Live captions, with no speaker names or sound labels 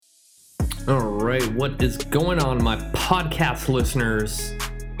All right, what is going on, my podcast listeners?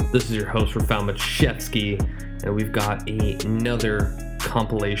 This is your host, Rafal Machevsky, and we've got another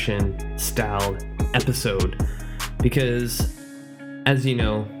compilation-styled episode because, as you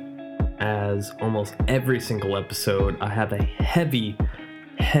know, as almost every single episode, I have a heavy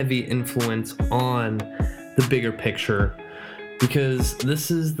influence on the bigger picture because this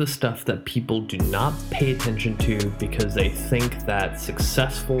is the stuff that people do not pay attention to because they think that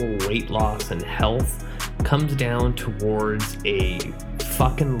successful weight loss and health comes down towards a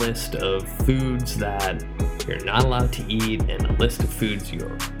fucking list of foods that you're not allowed to eat and a list of foods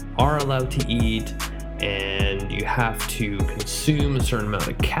you are allowed to eat, and you have to consume a certain amount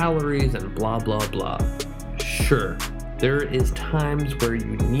of calories and blah blah blah. Sure, there is times where you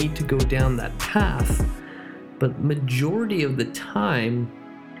need to go down that path, but majority of the time,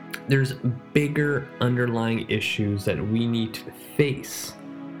 there's bigger underlying issues that we need to face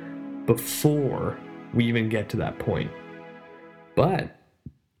before we even get to that point. But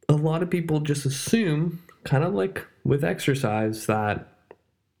a lot of people just assume, kind of like with exercise, that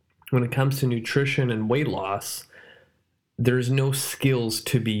when it comes to nutrition and weight loss, there's no skills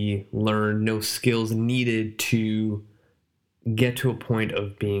to be learned, no skills needed to get to a point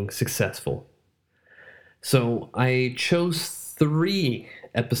of being successful. So I chose 3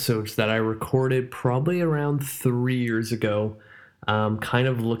 episodes that I recorded probably around 3 years ago, kind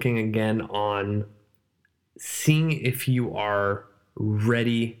of looking again on seeing if you are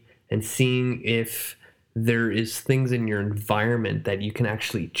ready and seeing if there is things in your environment that you can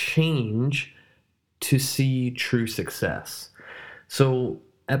actually change to see true success. So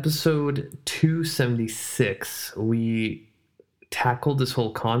episode 276, we tackled this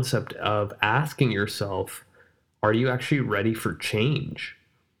whole concept of asking yourself, are you actually ready for change?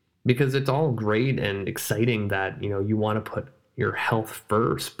 Because it's all great and exciting that, you want to put your health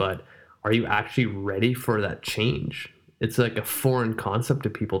first, but are you actually ready for that change? It's like a foreign concept to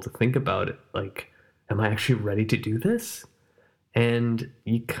people to think about it. Like, am I actually ready to do this? And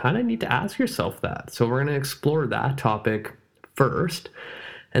you kind of need to ask yourself that. So we're going to explore that topic first,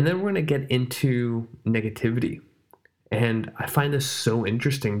 and then we're going to get into negativity. And I find this so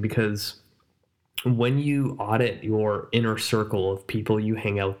interesting because when you audit your inner circle of people you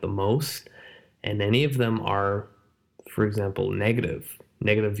hang out the most, and any of them are, for example, negative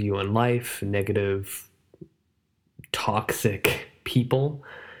view on life, negative, toxic people,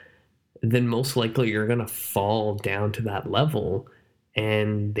 then most likely you're going to fall down to that level,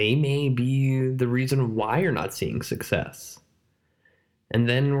 and they may be the reason why you're not seeing success. And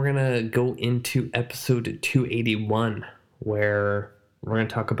then we're going to go into episode 281, where we're going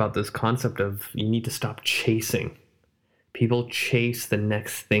to talk about this concept of you need to stop chasing. People chase the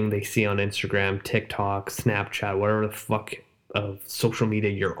next thing they see on Instagram, TikTok, Snapchat, whatever the fuck of social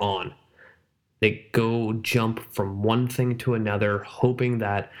media you're on. They go jump from one thing to another, hoping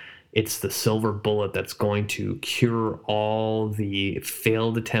that it's the silver bullet that's going to cure all the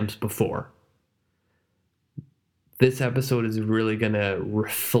failed attempts before. This episode is really going to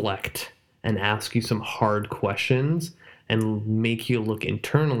reflect and ask you some hard questions and make you look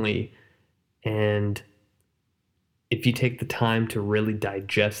internally. And if you take the time to really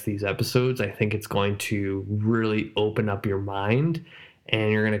digest these episodes, I think it's going to really open up your mind,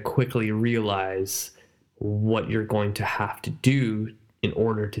 and you're going to quickly realize what you're going to have to do in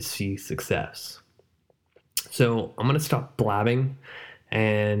order to see success. So I'm going to stop blabbing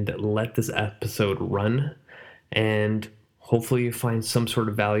and let this episode run, and hopefully you find some sort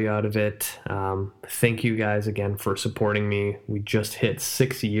of value out of it. Thank you guys again for supporting me. We just hit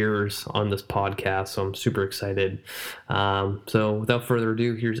 6 years on this podcast, so I'm super excited. So without further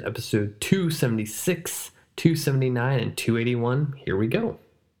ado, here's episode 276, 279, and 281. Here we go.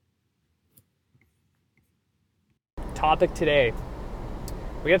 Topic today,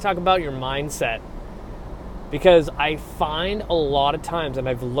 we got to talk about your mindset, because I find a lot of times, and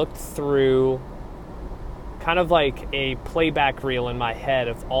I've looked through kind of like a playback reel in my head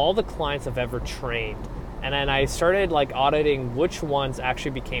of all the clients I've ever trained, and then I started like auditing which ones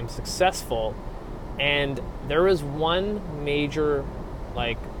actually became successful, and there was one major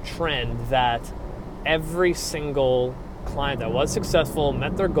like trend that every single client that was successful,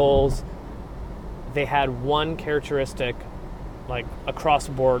 met their goals, they had one characteristic like across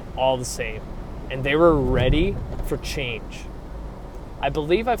the board, all the same, and they were ready for change. I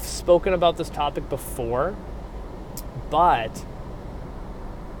believe I've spoken about this topic before, but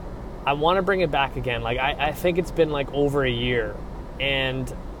I want to bring it back again. Like I think it's been like over a year,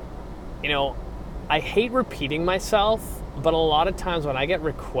 and I hate repeating myself, but a lot of times when I get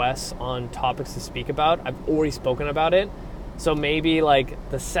requests on topics to speak about, I've already spoken about it. So maybe like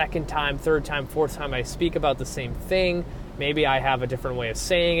the second time, third time, fourth time I speak about the same thing, maybe I have a different way of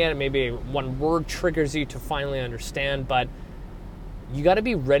saying it. Maybe one word triggers you to finally understand, but you got to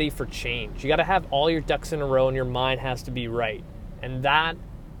be ready for change. You got to have all your ducks in a row and your mind has to be right. And that,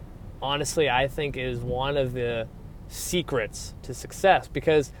 honestly, I think is one of the secrets to success,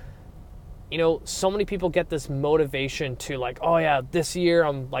 because so many people get this motivation to like, oh yeah, this year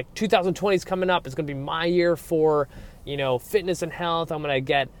I'm like 2020 is coming up. It's going to be my year for, fitness and health. I'm going to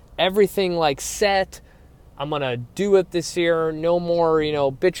get everything like set. I'm going to do it this year. No more,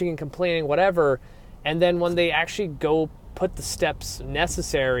 bitching and complaining, whatever. And then when they actually go put the steps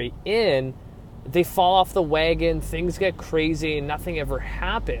necessary in, they fall off the wagon, things get crazy, and nothing ever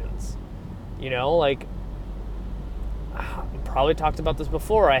happens. Like, I probably talked about this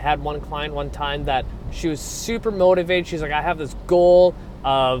before. I had one client one time that she was super motivated. She's like, I have this goal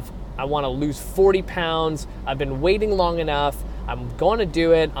of, I want to lose 40 pounds. I've been waiting long enough. I'm going to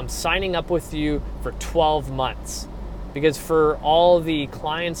do it. I'm signing up with you for 12 months. Because for all the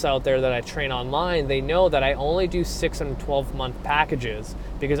clients out there that I train online, they know that I only do 6 and 12-month packages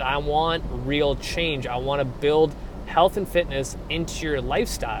because I want real change. I want to build health and fitness into your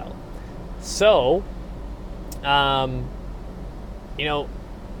lifestyle. So,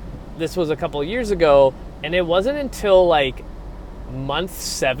 this was a couple of years ago, and it wasn't until like month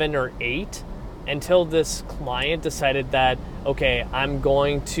 7 or 8 until this client decided that, okay, I'm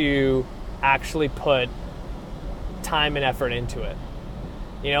going to actually put time and effort into it.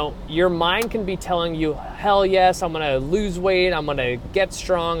 Your mind can be telling you, hell yes, I'm going to lose weight, I'm going to get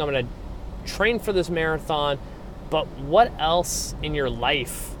strong, I'm going to train for this marathon, but what else in your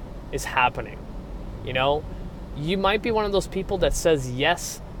life is happening? You might be one of those people that says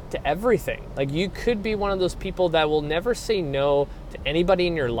yes to everything. Like, you could be one of those people that will never say no to anybody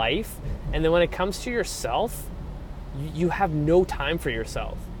in your life, and then when it comes to yourself, you have no time for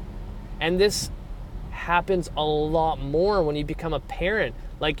yourself. And this happens a lot more when you become a parent.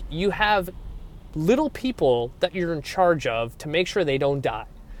 Like, you have little people that you're in charge of to make sure they don't die.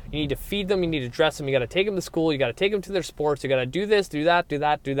 You need to feed them, you need to dress them, you got to take them to school, you got to take them to their sports, you got to do this, do that, do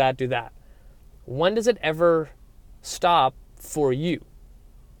that, do that, do that. When does it ever stop for you?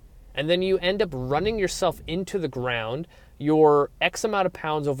 And then you end up running yourself into the ground. You're X amount of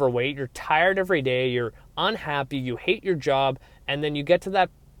pounds overweight, you're tired every day, you're unhappy, you hate your job, and then you get to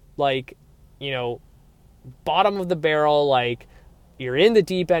that, like, bottom of the barrel, like, you're in the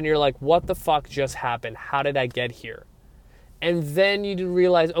deep end, you're like, what the fuck just happened? How did I get here? And then you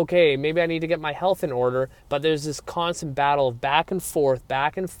realize, okay, maybe I need to get my health in order, but there's this constant battle of back and forth,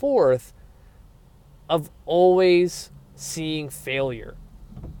 of always seeing failure.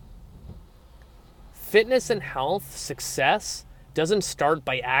 Fitness and health success doesn't start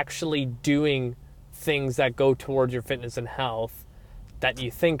by actually doing things that go towards your fitness and health that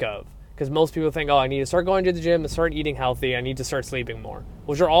you think of. Because most people think, oh, I need to start going to the gym and start eating healthy. I need to start sleeping more.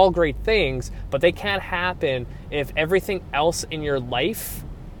 Which are all great things, but they can't happen if everything else in your life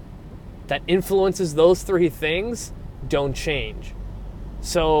that influences those 3 things don't change.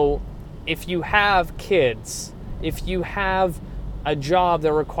 So if you have kids, if you have a job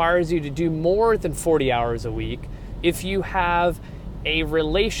that requires you to do more than 40 hours a week, if you have a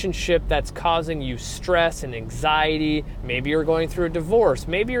relationship that's causing you stress and anxiety, maybe you're going through a divorce,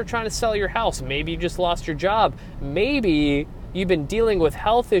 maybe you're trying to sell your house, maybe you just lost your job, maybe you've been dealing with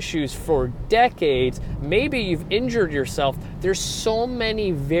health issues for decades, maybe you've injured yourself. There's so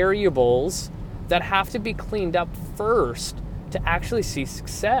many variables that have to be cleaned up first to actually see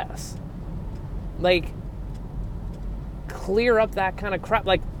success. Like, clear up that kind of crap,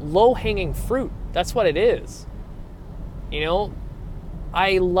 like low-hanging fruit. That's what it is.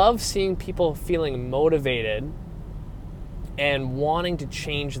 I love seeing people feeling motivated and wanting to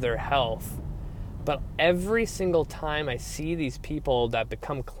change their health. But every single time I see these people that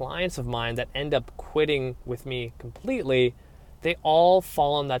become clients of mine that end up quitting with me completely, they all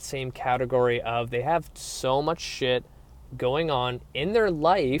fall in that same category of they have so much shit going on in their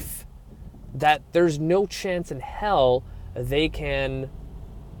life that there's no chance in hell they can,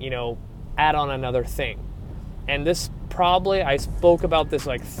 add on another thing. And this probably, I spoke about this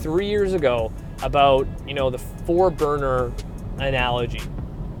like 3 years ago about, the 4-burner analogy.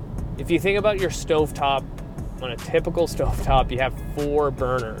 If you think about your stovetop, on a typical stovetop, you have 4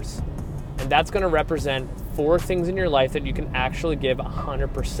 burners. And that's going to represent 4 things in your life that you can actually give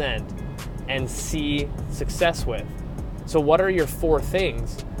 100% and see success with. So what are your 4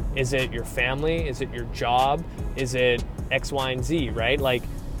 things? Is it your family? Is it your job? Is it X, Y, and Z, right? Like,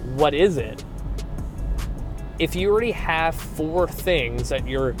 what is it? If you already have 4 things that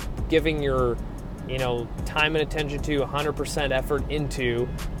you're giving your, time and attention to, 100% effort into,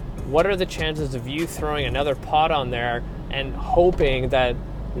 what are the chances of you throwing another pot on there and hoping that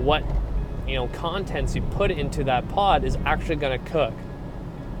what contents you put into that pot is actually going to cook?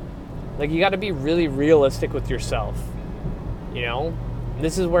 Like, you got to be really realistic with yourself.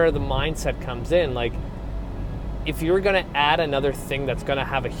 This is where the mindset comes in. Like, if you're going to add another thing that's going to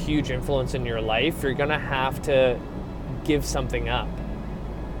have a huge influence in your life, you're going to have to give something up.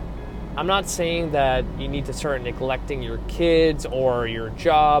 I'm not saying that you need to start neglecting your kids or your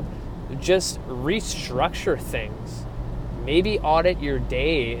job. Just restructure things. Maybe audit your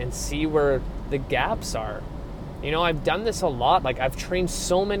day and see where the gaps are. I've done this a lot. Like, I've trained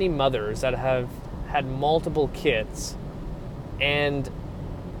so many mothers that have had multiple kids. And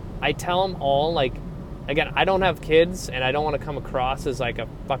I tell them all, like, again, I don't have kids, and I don't want to come across as like a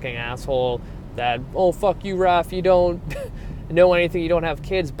fucking asshole that, oh, fuck you, Raph, you don't know anything, you don't have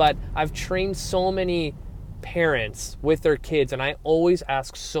kids. But I've trained so many parents with their kids, and I always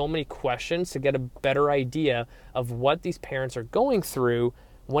ask so many questions to get a better idea of what these parents are going through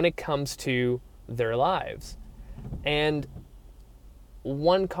when it comes to their lives. And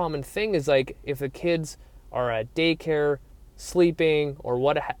one common thing is, like, if the kids are at daycare, sleeping, or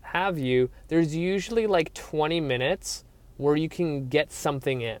what have you, there's usually like 20 minutes where you can get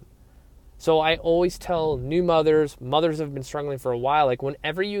something in. So I always tell new mothers have been struggling for a while, like,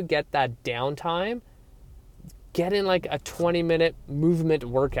 whenever you get that downtime, get in like a 20-minute movement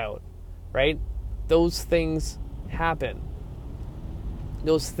workout, right? Those things happen.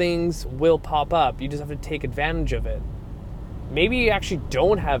 Those things will pop up. You just have to take advantage of it. Maybe you actually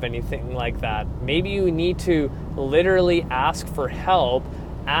don't have anything like that. Maybe you need to literally ask for help,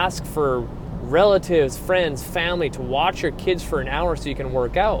 ask for relatives, friends, family to watch your kids for an hour so you can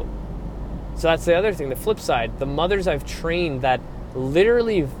work out. So that's the other thing, the flip side. The mothers I've trained that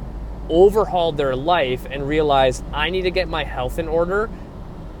literally overhauled their life and realized, I need to get my health in order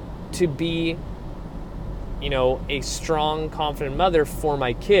to be, a strong, confident mother for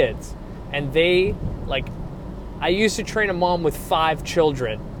my kids. And they, like, I used to train a mom with 5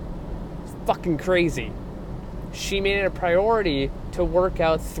 children. It's fucking crazy. She made it a priority to work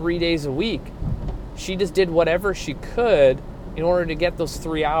out 3 days a week. She just did whatever she could in order to get those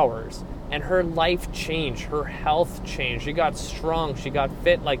 3 hours. And her life changed. Her health changed. She got strong. She got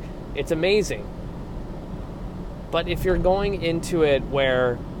fit. Like, it's amazing. But if you're going into it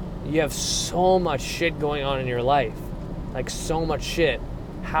where you have so much shit going on in your life, like so much shit,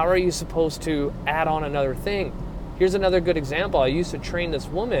 how are you supposed to add on another thing? Here's another good example. I used to train this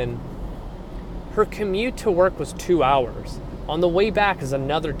woman. Her commute to work was 2 hours. On the way back is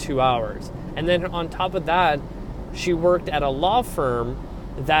another 2 hours. And then on top of that, she worked at a law firm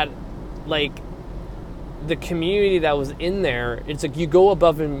that, like, the community that was in there, it's like you go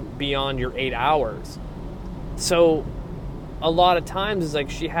above and beyond your 8 hours. So a lot of times it's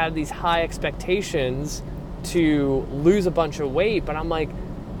like she had these high expectations to lose a bunch of weight, but I'm like,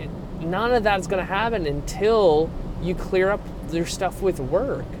 none of that's going to happen until you clear up your stuff with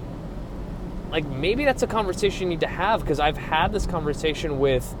work. Like, maybe that's a conversation you need to have, because I've had this conversation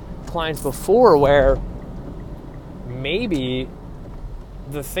with clients before where maybe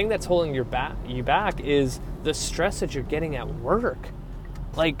the thing that's holding you back is the stress that you're getting at work.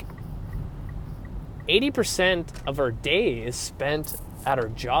 Like, 80% of our day is spent at our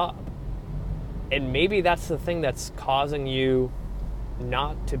job. And maybe that's the thing that's causing you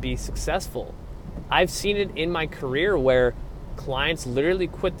not to be successful. I've seen it in my career where clients literally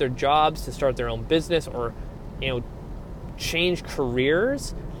quit their jobs to start their own business or, change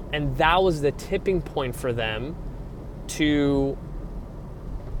careers. And that was the tipping point for them to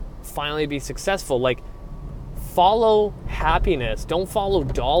finally be successful. Like, follow happiness. Don't follow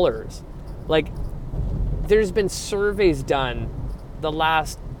dollars. Like, there's been surveys done the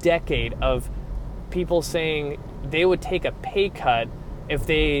last decade of people saying they would take a pay cut if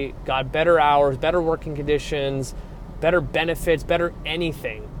they got better hours, better working conditions, better benefits, better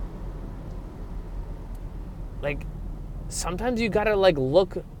anything. Like, sometimes you gotta, like,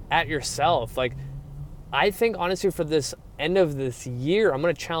 look at yourself. Like, I think, honestly, for this end of this year, I'm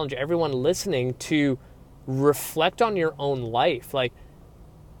gonna challenge everyone listening to reflect on your own life. Like,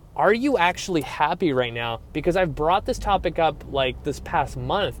 are you actually happy right now? Because I've brought this topic up, like, this past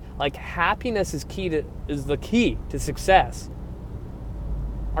month. Like, happiness is the key to success.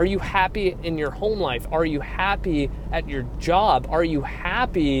 Are you happy in your home life? Are you happy at your job? Are you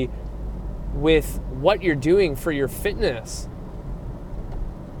happy with what you're doing for your fitness?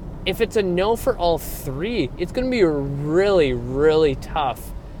 If it's a no for all three, it's going to be really, really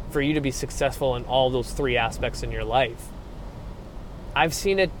tough for you to be successful in all those 3 aspects in your life. I've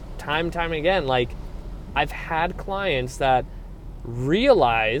seen it time and time again. Like, I've had clients that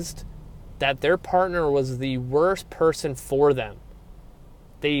realized that their partner was the worst person for them.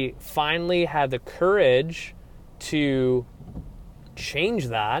 They finally had the courage to change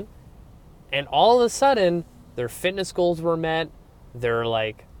that, and all of a sudden their fitness goals were met. Their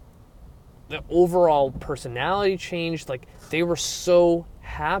like the overall personality changed. Like, they were so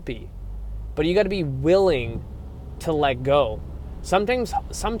happy. But you got to be willing to let go. Sometimes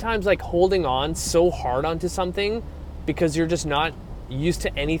like holding on so hard onto something because you're just not used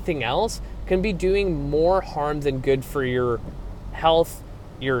to anything else can be doing more harm than good for your health,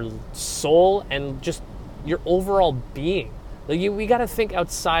 your soul, and just your overall being. Like, we got to think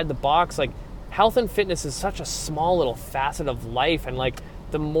outside the box. Like, health and fitness is such a small little facet of life, and like,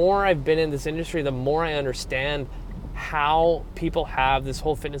 the more I've been in this industry, the more I understand how people have this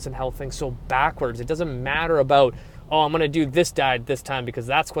whole fitness and health thing so backwards. It doesn't matter about, oh, I'm going to do this diet this time because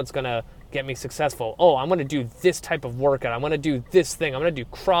that's what's going to get me successful. Oh, I'm going to do this type of workout. I'm going to do this thing. I'm going to do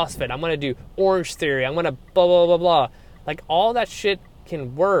CrossFit. I'm going to do Orange Theory. I'm going to blah, blah, blah, blah. Like, all that shit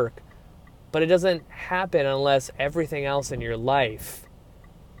can work, but it doesn't happen unless everything else in your life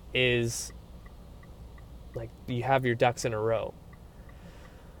is like, you have your ducks in a row.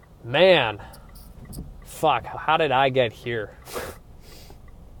 Man, fuck, how did I get here?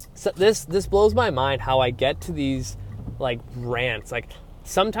 So this blows my mind how I get to these like rants. Like,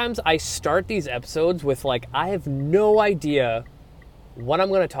 sometimes I start these episodes with like, I have no idea what I'm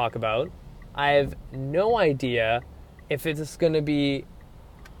going to talk about. I have no idea if it's going to be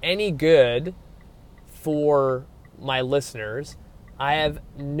any good for my listeners. I have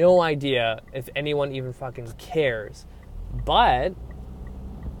no idea if anyone even fucking cares. But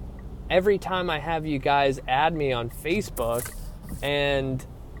every time I have you guys add me on Facebook and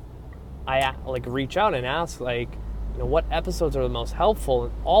I like reach out and ask, like, you know, what episodes are the most helpful,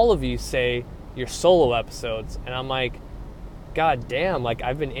 and all of you say your solo episodes, and I'm like, god damn, like,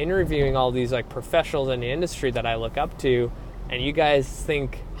 I've been interviewing all these like professionals in the industry that I look up to, and you guys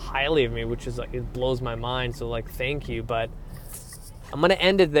think highly of me, which is like, it blows my mind. So like, thank you. But I'm gonna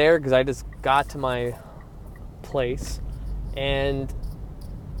end it there because I just got to my place. And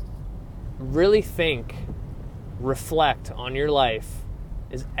really think, reflect on your life.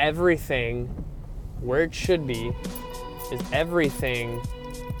 Is everything where it should be? Is everything,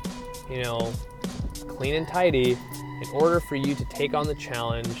 you know, clean and tidy in order for you to take on the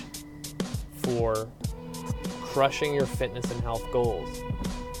challenge for crushing your fitness and health goals?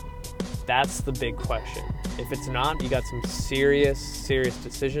 That's the big question. If it's not, you got some serious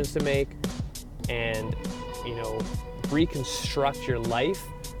decisions to make, and, you know, reconstruct your life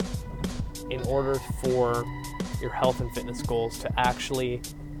in order for your health and fitness goals to actually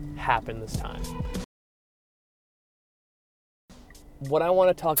happen this time. What I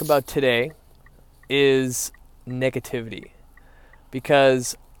want to talk about today is negativity,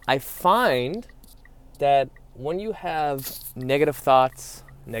 because I find that when you have negative thoughts,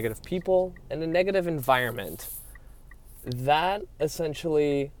 negative people, and a negative environment, that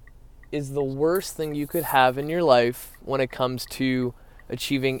essentially is the worst thing you could have in your life when it comes to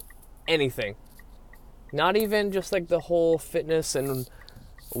achieving anything. Not even just like the whole fitness and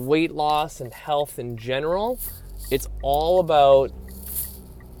weight loss and health in general. It's all about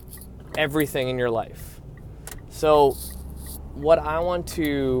everything in your life. So what I want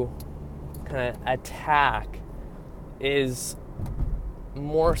to kind of attack is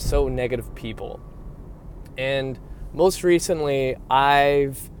more so negative people. And most recently,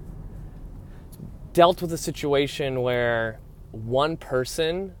 I've dealt with a situation where one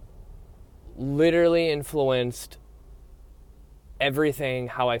person literally influenced everything,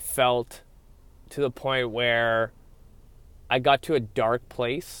 how I felt, to the point where I got to a dark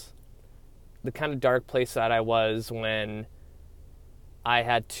place. The kind of dark place that I was when I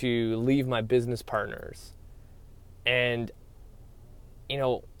had to leave my business partners. And, you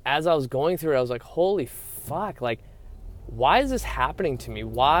know, as I was going through it, I was like, holy fuck, like, why is this happening to me?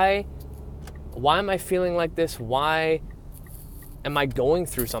 Why am I feeling like this? Why am I going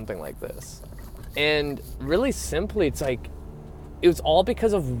through something like this? And really simply, it's like, it was all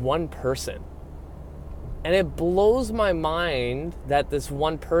because of one person. And it blows my mind that this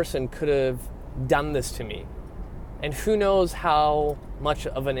one person could have done this to me. And who knows how much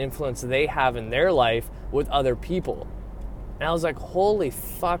of an influence they have in their life with other people. And I was like, holy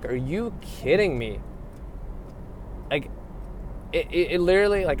fuck, are you kidding me? Like, it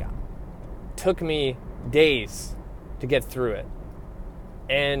literally, like, took me days to get through it.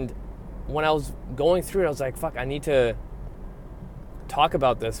 And when I was going through it, I was like, fuck, I need to talk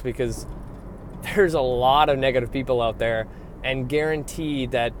about this, because there's a lot of negative people out there, and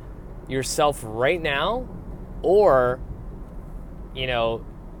guaranteed that yourself right now, or, you know,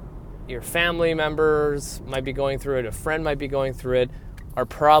 your family members might be going through it, a friend might be going through it, are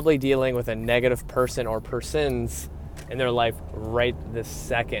probably dealing with a negative person or persons in their life right this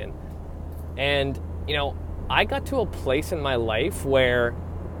second. And, you know, I got to a place in my life where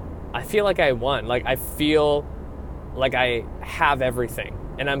I feel like I won. Like, I feel like I have everything.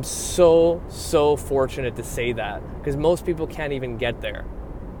 And I'm so fortunate to say that, because most people can't even get there.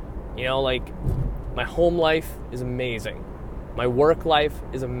 You know, like, my home life is amazing. My work life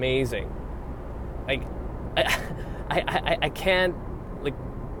is amazing. Like, I can't, like,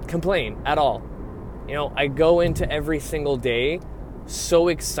 complain at all. You know, I go into every single day so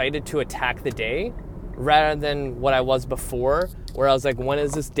excited to attack the day, rather than what I was before, where I was like, when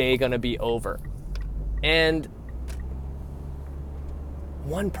is this day gonna be over? And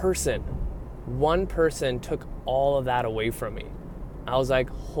one person took all of that away from me. I was like,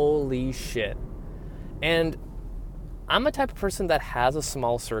 holy shit. And I'm a type of person that has a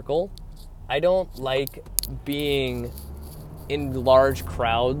small circle. I don't like being in large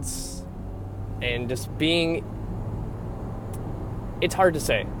crowds and just being, it's hard to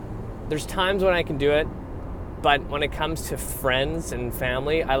say. There's times when I can do it, but when it comes to friends and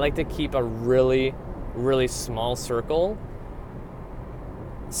family, I like to keep a really small circle,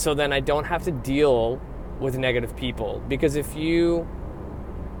 so then I don't have to deal with negative people. Because if you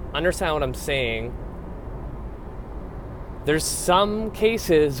understand what I'm saying, there's some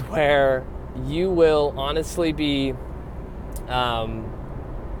cases where you will honestly be,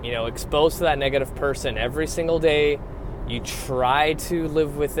 exposed to that negative person every single day. You try to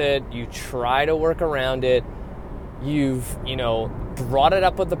live with it. You try to work around it. You've, brought it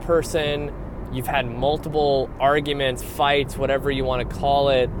up with the person. You've had multiple arguments, fights, whatever you want to call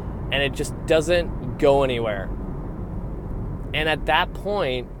it, and it just doesn't go anywhere. And at that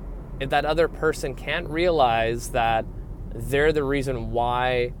point, if that other person can't realize that they're the reason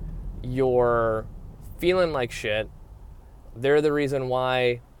why you're feeling like shit, they're the reason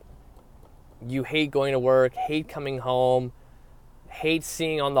why you hate going to work, hate coming home, hate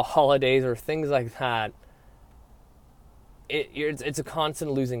seeing on the holidays or things like that, it's a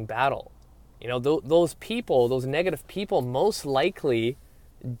constant losing battle. You know, those people, those negative people, most likely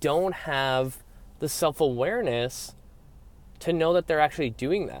don't have the self-awareness to know that they're actually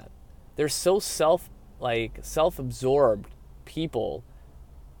doing that. They're so self-absorbed people,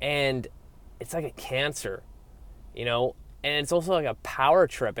 and it's like a cancer, and it's also like a power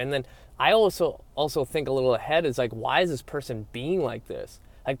trip. And then I also think a little ahead, is like, why is this person being like this?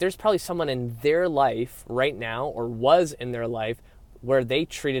 Like, there's probably someone in their life right now, or was in their life, where they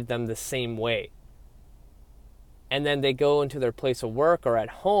treated them the same way. And then they go into their place of work or at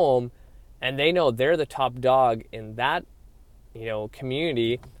home, and they know they're the top dog in that,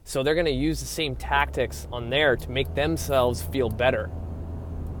 community. So they're going to use the same tactics on there to make themselves feel better.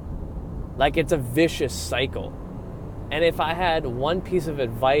 Like, it's a vicious cycle. And if I had one piece of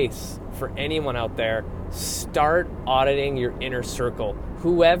advice for anyone out there, start auditing your inner circle.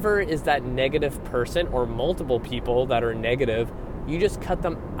 Whoever is that negative person, or multiple people that are negative, you just cut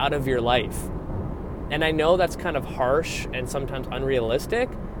them out of your life. And I know that's kind of harsh and sometimes unrealistic,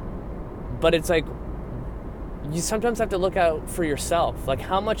 but it's like, you sometimes have to look out for yourself. Like,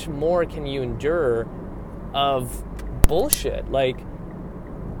 how much more can you endure of bullshit? Like,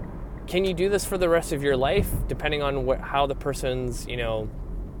 can you do this for the rest of your life, depending on how the person's, in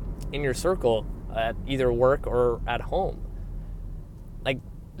your circle, at either work or at home? Like,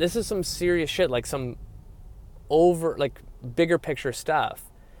 this is some serious shit, like some bigger picture stuff.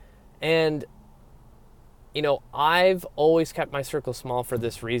 And, I've always kept my circle small for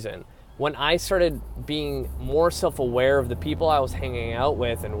this reason. When I started being more self-aware of the people I was hanging out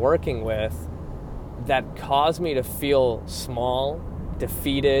with and working with, that caused me to feel small,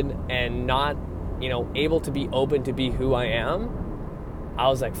 defeated, and not, able to be open to be who I am, I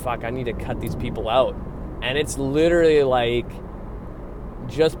was like, fuck, I need to cut these people out. And it's literally like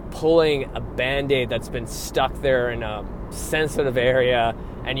just pulling a Band-Aid that's been stuck there in a sensitive area,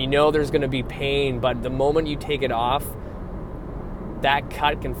 and there's going to be pain, but the moment you take it off, that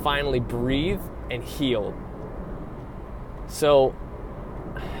cut can finally breathe and heal. So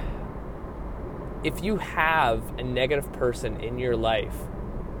if you have a negative person in your life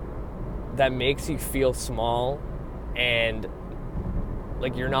that makes you feel small and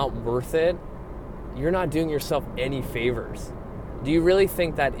like you're not worth it, you're not doing yourself any favors. Do you really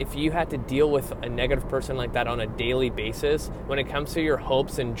think that if you had to deal with a negative person like that on a daily basis, when it comes to your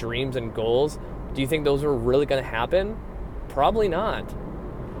hopes and dreams and goals, do you think those are really going to happen? Probably not.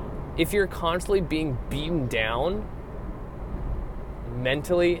 If you're constantly being beaten down,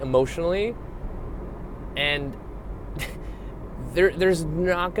 mentally, emotionally, and there's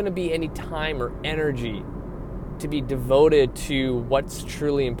not going to be any time or energy to be devoted to what's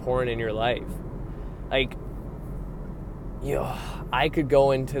truly important in your life. Like, I could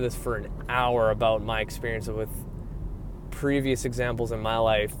go into this for an hour about my experience with previous examples in my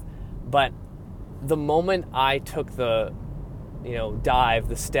life, but the moment I took the, dive,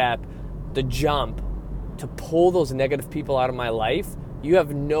 the step, the jump to pull those negative people out of my life, you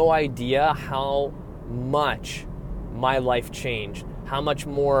have no idea how much my life changed, how much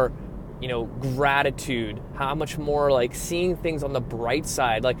more, gratitude, how much more like seeing things on the bright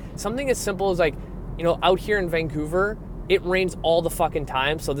side. Like something as simple as like, out here in Vancouver, it rains all the fucking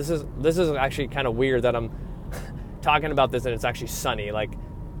time. So this is actually kind of weird that I'm talking about this and it's actually sunny. Like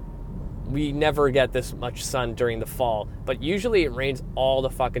we never get this much sun during the fall, but usually it rains all the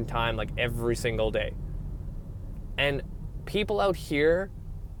fucking time, like every single day. And people out here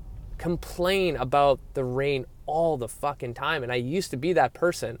complain about the rain all the fucking time. And I used to be that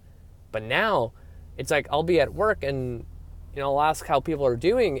person, but now it's like I'll be at work and I'll ask how people are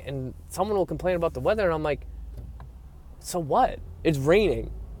doing and someone will complain about the weather and I'm like, so what? It's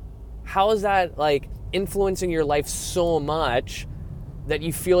raining. How is that like influencing your life so much that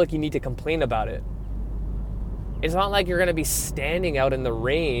you feel like you need to complain about it? It's not like you're going to be standing out in the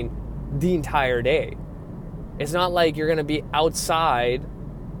rain the entire day. It's not like you're going to be outside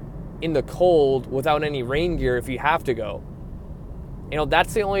in the cold without any rain gear if you have to go.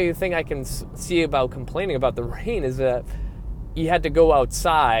 That's the only thing I can see about complaining about the rain is that you had to go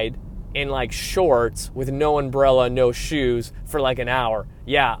outside in like shorts with no umbrella, no shoes for like an hour.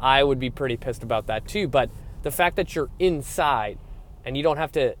 Yeah, I would be pretty pissed about that too. But the fact that you're inside and you don't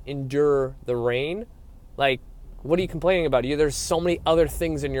have to endure the rain, like, what are you complaining about? There's so many other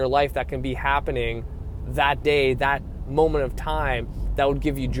things in your life that can be happening that day, that moment of time, that would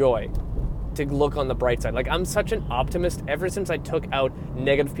give you joy to look on the bright side. Like, I'm such an optimist ever since I took out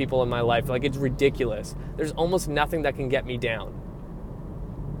negative people in my life. Like, it's ridiculous. There's almost nothing that can get me down.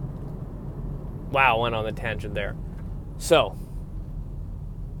 Wow, I went on the tangent there. So,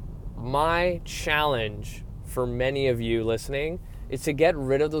 my challenge for many of you listening is to get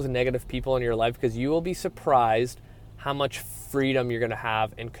rid of those negative people in your life, because you will be surprised how much freedom you're going to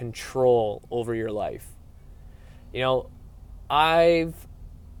have and control over your life. I've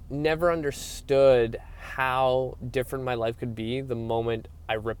never understood how different my life could be the moment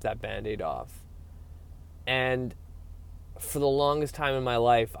I ripped that Band-Aid off. And for the longest time in my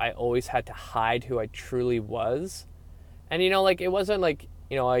life, I always had to hide who I truly was. And, it wasn't like,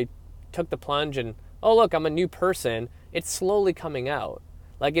 I took the plunge and, oh, look, I'm a new person. It's slowly coming out.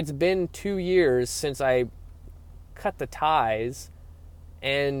 Like, it's been 2 years since I cut the ties,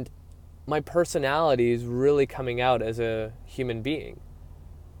 and my personality is really coming out as a human being.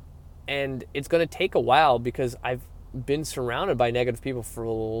 And it's going to take a while because I've been surrounded by negative people for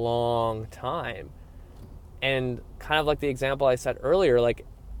a long time. And kind of like the example I said earlier, like,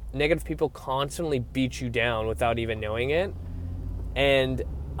 negative people constantly beat you down without even knowing it. And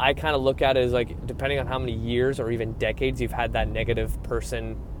I kind of look at it as like, depending on how many years or even decades you've had that negative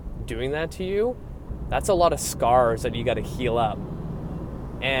person doing that to you, that's a lot of scars that you got to heal up.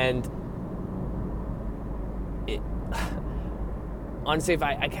 And honestly, if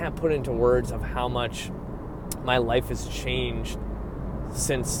I can't put into words of how much my life has changed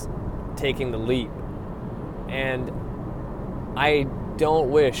since taking the leap. And I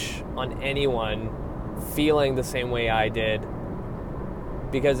don't wish on anyone feeling the same way I did,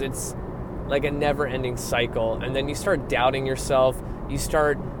 because it's like a never-ending cycle. And then you start doubting yourself. You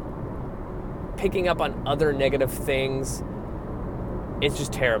start picking up on other negative things. It's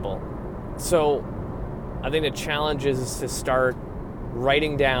just terrible. So I think the challenge is to start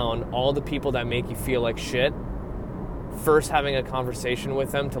writing down all the people that make you feel like shit. First, having a conversation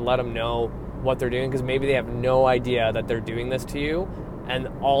with them to let them know what they're doing, because maybe they have no idea that they're doing this to you, and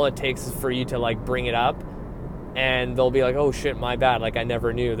all it takes is for you to like bring it up, and they'll be like, oh shit, my bad, like I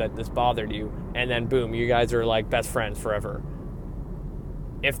never knew that this bothered you, and then boom, you guys are like best friends forever.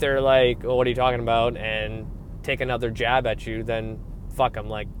 If they're like, oh, what are you talking about, and take another jab at you, then fuck them,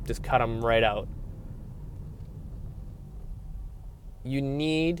 like just cut them right out. You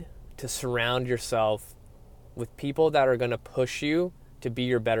need to surround yourself with people that are going to push you to be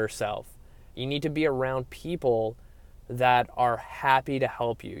your better self. You need to be around people that are happy to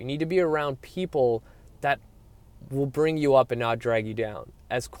help you. You need to be around people that will bring you up and not drag you down,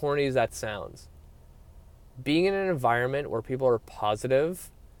 as corny as that sounds. Being in an environment where people are positive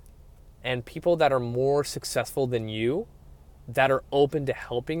and people that are more successful than you, that are open to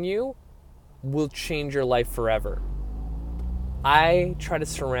helping you, will change your life forever. I try to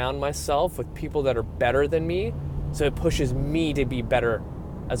surround myself with people that are better than me, so it pushes me to be better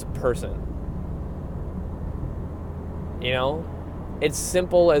as a person. You know? It's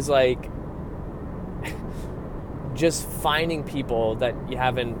simple as like just finding people that you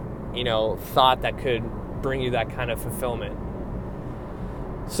haven't, thought that could bring you that kind of fulfillment.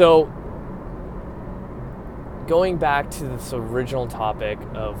 So, going back to this original topic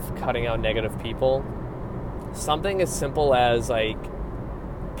of cutting out negative people, something as simple as like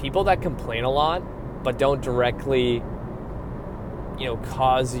people that complain a lot but don't directly,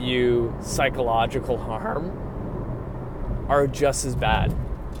 cause you psychological harm are just as bad.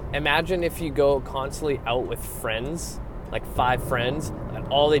 Imagine if you go constantly out with friends, like 5 friends, and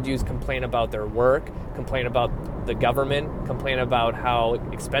all they do is complain about their work, complain about the government, complain about how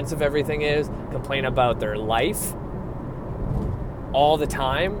expensive everything is, complain about their life all the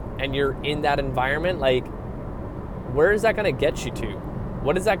time, and you're in that environment. Like, where is that going to get you to?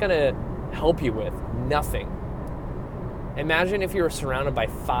 What is that going to help you with? Nothing. Imagine if you were surrounded by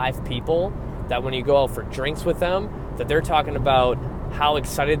 5 people that when you go out for drinks with them, that they're talking about how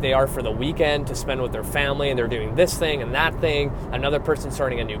excited they are for the weekend to spend with their family, and they're doing this thing and that thing. Another person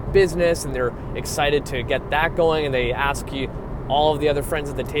starting a new business and they're excited to get that going, and they ask you, all of the other friends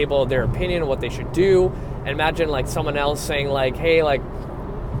at the table, their opinion on what they should do. And imagine like someone else saying like, hey, like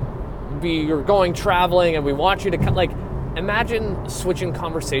we're going traveling and we want you to come. Like, imagine switching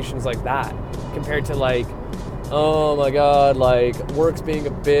conversations like that compared to like, oh my God, like work's being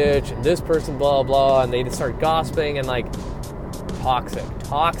a bitch and this person blah blah, and they just start gossiping and like toxic.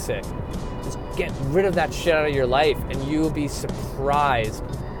 Just get rid of that shit out of your life and you'll be surprised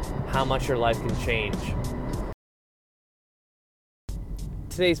how much your life can change.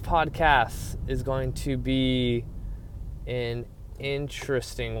 Today's podcast is going to be an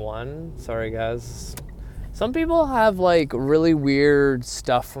interesting one. Sorry guys. Some people have like really weird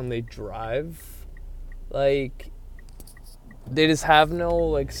stuff when they drive. Like, they just have no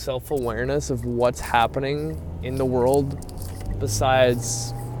like self-awareness of what's happening in the world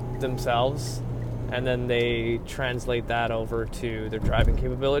besides themselves, and then they translate that over to their driving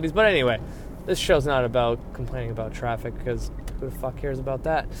capabilities. But anyway, this show's not about complaining about traffic, because who the fuck cares about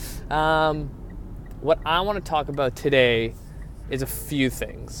that? What I want to talk about today is a few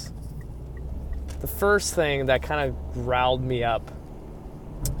things. The first thing that kind of riled me up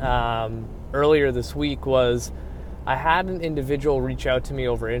earlier this week was I had an individual reach out to me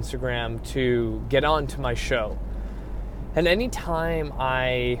over Instagram to get on to my show. And anytime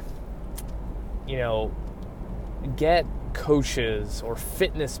I, get coaches or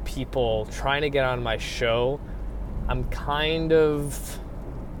fitness people trying to get on my show, I'm kind of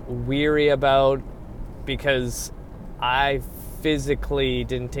weary about, because I physically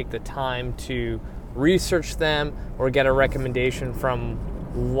didn't take the time to research them or get a recommendation from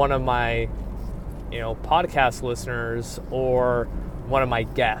one of my, podcast listeners or one of my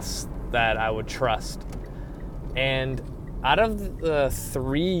guests that I would trust. And out of the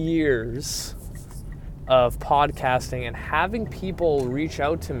 3 years of podcasting and having people reach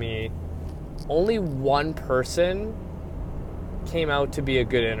out to me, only one person came out to be a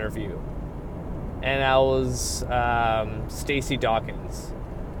good interview. And that was Stacey Dawkins.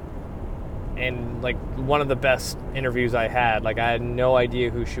 And like one of the best interviews I had. Like, I had no idea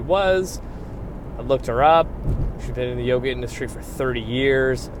who she was. I looked her up. She's been in the yoga industry for 30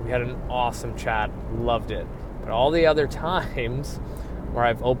 years. We had an awesome chat. Loved it. But all the other times where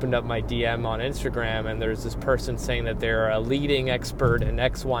I've opened up my DM on Instagram and there's this person saying that they're a leading expert in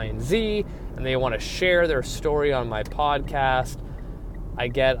X, Y, and Z, and they want to share their story on my podcast, I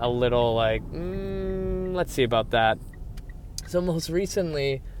get a little like, let's see about that. So most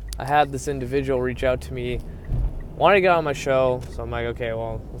recently, I had this individual reach out to me, wanted to get on my show. So I'm like, okay,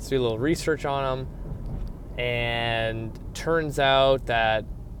 well, let's do a little research on them. And turns out that,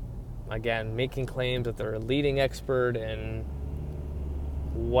 again, making claims that they're a leading expert in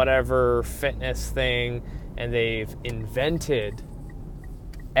whatever fitness thing, and they've invented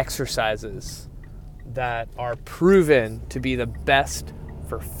exercises that are proven to be the best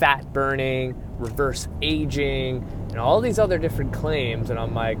for fat burning, reverse aging, and all these other different claims. And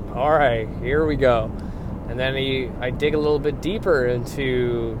I'm like, all right, here we go. And then I dig a little bit deeper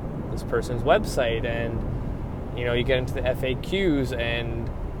into this person's website, and you get into the FAQs, and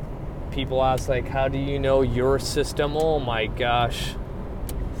people ask like, how do you know your system? Oh my gosh.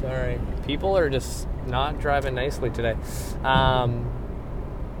 Sorry. People are just not driving nicely today.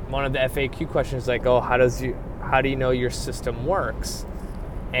 One of the FAQ questions is like, oh, how do you know your system works?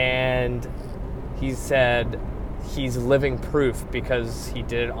 And he said he's living proof because he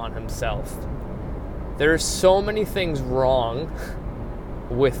did it on himself. There's so many things wrong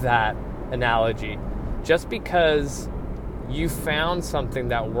with that analogy. Just because you found something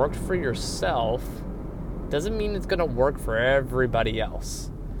that worked for yourself doesn't mean it's going to work for everybody else.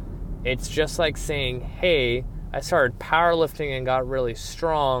 It's just like saying, hey, I started powerlifting and got really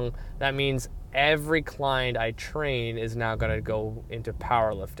strong. That means every client I train is now going to go into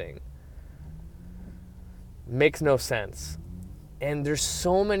powerlifting. Makes no sense. And there's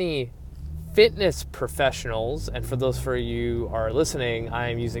so many fitness professionals, and for those of you who are listening, I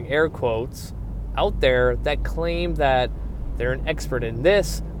am using air quotes, out there that claim that they're an expert in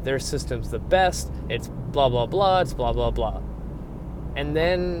this, their system's the best, it's blah, blah, blah, it's blah, blah, blah. And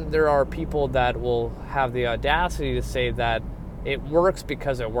then there are people that will have the audacity to say that it works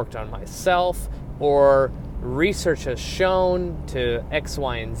because it worked on myself, or research has shown to X,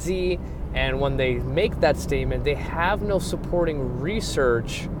 Y, and Z. And when they make that statement, they have no supporting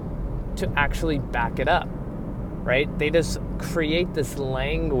research to actually back it up, right? They just create this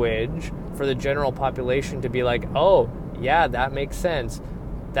language for the general population to be like, oh, yeah, that makes sense.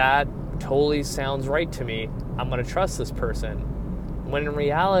 That totally sounds right to me. I'm going to trust this person. When in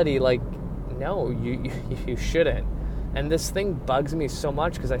reality, like, no, you shouldn't. And this thing bugs me so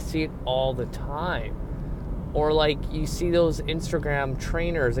much because I see it all the time. Or like you see those Instagram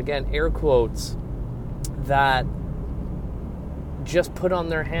trainers, again, air quotes, that just put on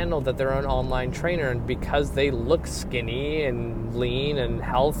their handle that they're an online trainer, and because they look skinny and lean and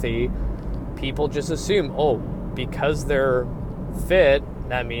healthy, people just assume, oh, because they're fit,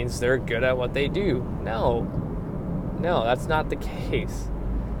 that means they're good at what they do. No, that's not the case.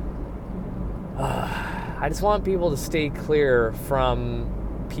 I just want people to stay clear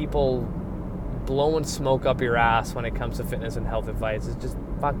from people blowing smoke up your ass when it comes to fitness and health advice. It's just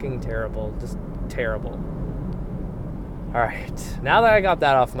fucking terrible. Just terrible. All right. Now that I got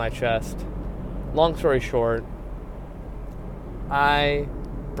that off my chest, long story short, I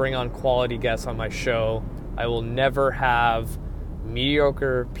bring on quality guests on my show. I will never have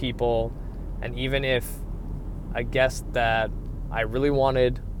mediocre people. And even if a guest that I really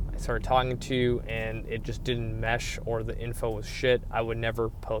wanted, I started talking to, and it just didn't mesh or the info was shit, I would never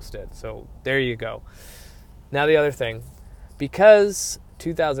post it. So there you go. Now the other thing, because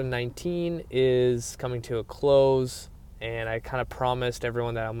 2019 is coming to a close, and I kind of promised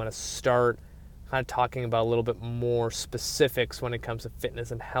everyone that I'm going to start kind of talking about a little bit more specifics when it comes to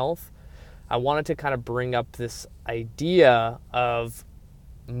fitness and health, I wanted to kind of bring up this idea of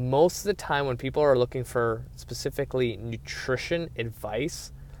most of the time when people are looking for specifically nutrition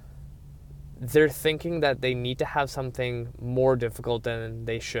advice, they're thinking that they need to have something more difficult than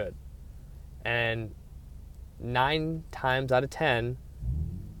they should. And 9 times out of 10,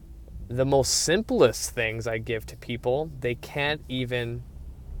 the most simplest things I give to people, they can't even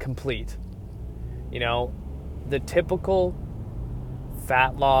complete. You know, the typical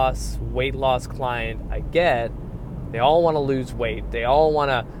fat loss, weight loss client I get, they all want to lose weight. They all want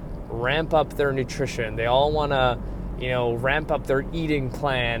to ramp up their nutrition. They all want to, ramp up their eating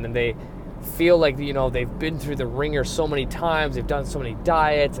plan, and they feel like, they've been through the ringer so many times, they've done so many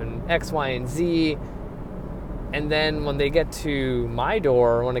diets and X, Y, and Z. And then when they get to my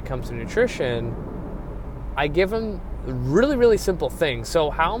door, when it comes to nutrition, I give them really, really simple things. So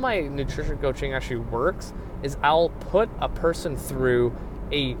how my nutrition coaching actually works is I'll put a person through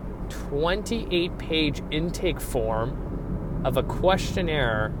a 28-page intake form of a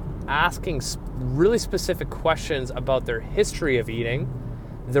questionnaire asking really specific questions about their history of eating,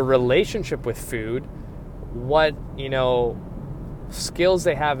 their relationship with food, what, skills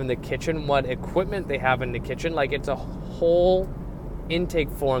they have in the kitchen, what equipment they have in the kitchen. Like, it's a whole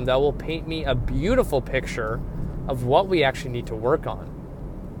intake form that will paint me a beautiful picture of what we actually need to work on.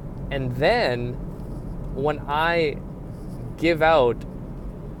 And then when I give out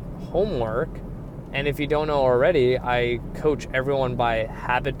homework, and if you don't know already, I coach everyone by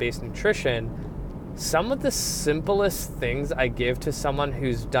habit-based nutrition. Some of the simplest things I give to someone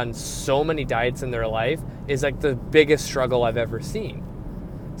who's done so many diets in their life is like the biggest struggle I've ever seen.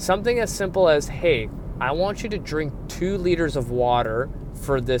 Something as simple as, hey, I want you to drink 2 liters of water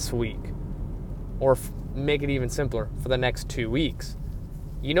for this week. Or make it even simpler, for the next 2 weeks.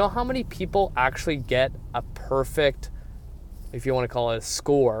 You know how many people actually get a perfect, if you want to call it a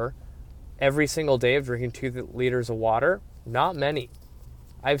score, every single day of drinking 2 liters of water? Not many.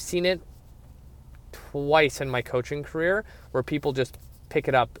 I've seen it twice in my coaching career where people just pick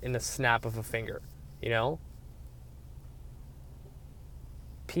it up in the snap of a finger,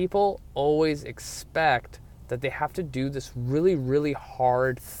 People always expect that they have to do this really, really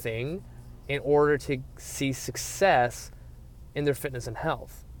hard thing in order to see success in their fitness and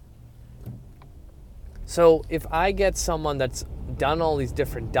health. So if I get someone that's done all these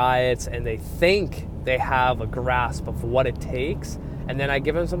different diets and they think they have a grasp of what it takes, and then I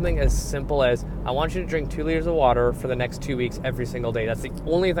give them something as simple as, I want you to drink 2 liters of water for the next 2 weeks every single day. That's the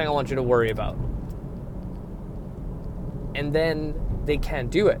only thing I want you to worry about. And then they can't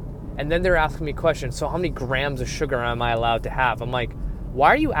do it. And then they're asking me questions. So how many grams of sugar am I allowed to have? I'm like, why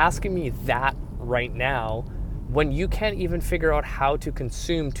are you asking me that right now when you can't even figure out how to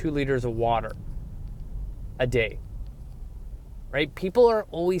consume 2 liters of water a day? Right? People are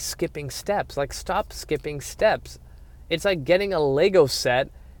always skipping steps. Like, stop skipping steps. It's like getting a Lego set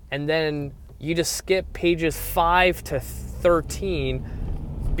and then you just skip pages 5 to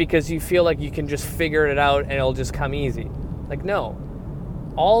 13 because you feel like you can just figure it out and it'll just come easy. Like, no.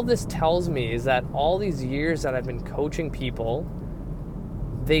 All this tells me is that all these years that I've been coaching people,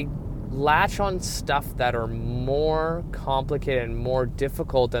 they latch on stuff that are more complicated and more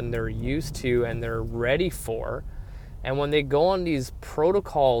difficult than they're used to and they're ready for. And when they go on these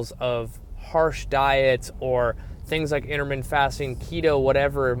protocols of harsh diets or things like intermittent fasting, keto,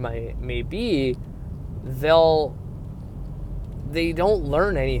 whatever it may be, they don't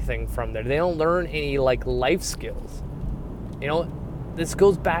learn anything from there. They don't learn any like life skills. You know, this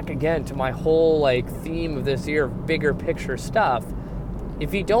goes back again to my whole like theme of this year of bigger picture stuff.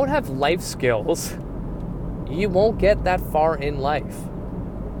 If you don't have life skills, you won't get that far in life.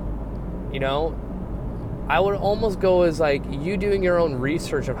 You know, I would almost go as like you doing your own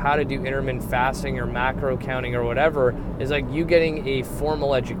research of how to do intermittent fasting or macro counting or whatever is like you getting a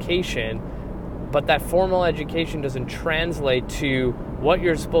formal education, but that formal education doesn't translate to what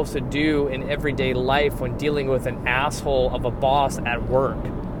you're supposed to do in everyday life when dealing with an asshole of a boss at work.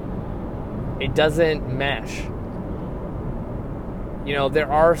 It doesn't mesh. You know,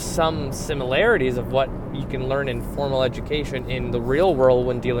 there are some similarities of what you can learn in formal education in the real world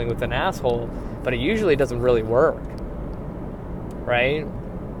when dealing with an asshole, but it usually doesn't really work, right?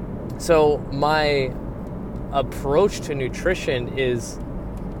 So my approach to nutrition is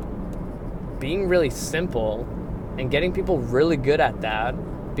being really simple and getting people really good at that,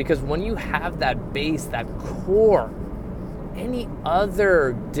 because when you have that base, that core, any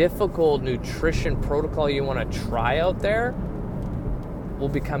other difficult nutrition protocol you want to try out there will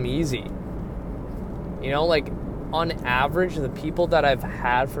become easy. You know, like on average, the people that I've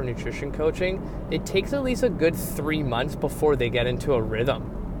had for nutrition coaching, it takes at least a good 3 months before they get into a rhythm,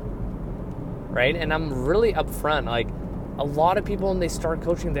 right? And I'm really upfront, like a lot of people when they start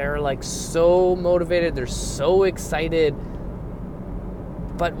coaching, they're like so motivated, they're so excited,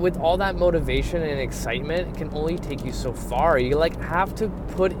 but with all that motivation and excitement, it can only take you so far. You like have to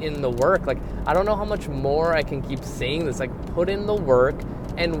put in the work. Like, I don't know how much more I can keep saying this, like put in the work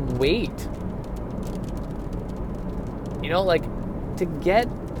and wait. You know, like to get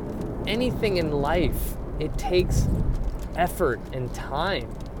anything in life, it takes effort and time.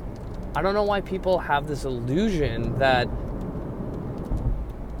 I don't know why people have this illusion that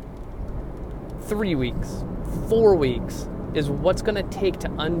 3 weeks, 4 weeks is what's going to take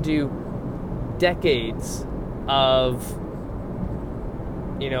to undo decades of,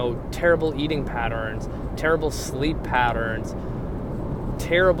 you know, terrible eating patterns, terrible sleep patterns,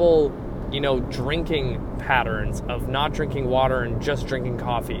 terrible, you know, drinking patterns of not drinking water and just drinking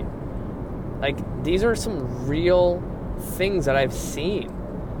coffee. Like, these are some real things that I've seen.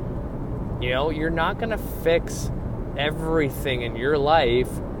 You know, you're not going to fix everything in your life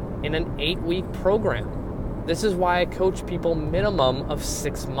in an 8-week program. This is why I coach people minimum of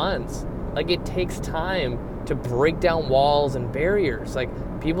 6 months. Like, it takes time to break down walls and barriers. Like,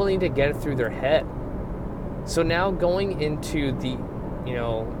 people need to get it through their head. So now going into the, you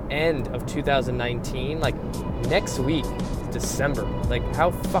know, end of 2019, like next week, December. Like,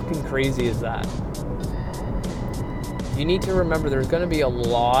 how fucking crazy is that? You need to remember there's going to be a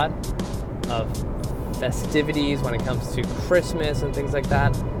lot of festivities when it comes to Christmas and things like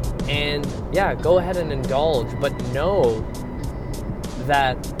that. And yeah, go ahead and indulge, but know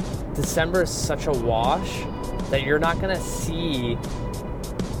that December is such a wash that you're not going to see,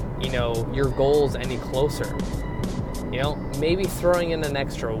 you know, your goals any closer. You know, maybe throwing in an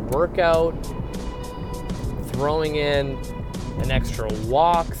extra workout, throwing in an extra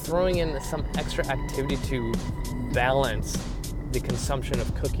walk, throwing in some extra activity to balance the consumption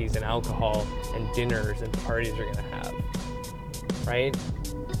of cookies and alcohol and dinners and parties you're gonna have, right?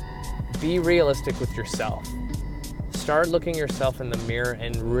 Be realistic with yourself. Start looking yourself in the mirror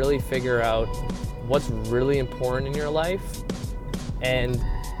and really figure out what's really important in your life. And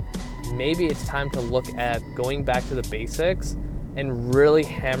maybe it's time to look at going back to the basics and really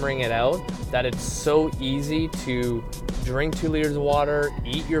hammering it out, that it's so easy to drink 2 liters of water,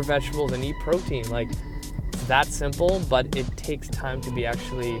 eat your vegetables, and eat protein. Like, that simple, but it takes time to be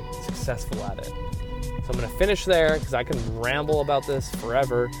actually successful at it. So I'm going to finish there because I can ramble about this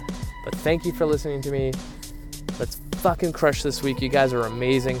forever. But thank you for listening to me. Let's fucking crush this week. You guys are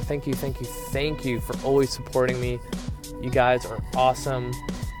amazing. Thank you for always supporting me. You guys are awesome.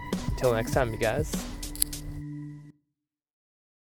 Until next time, you guys.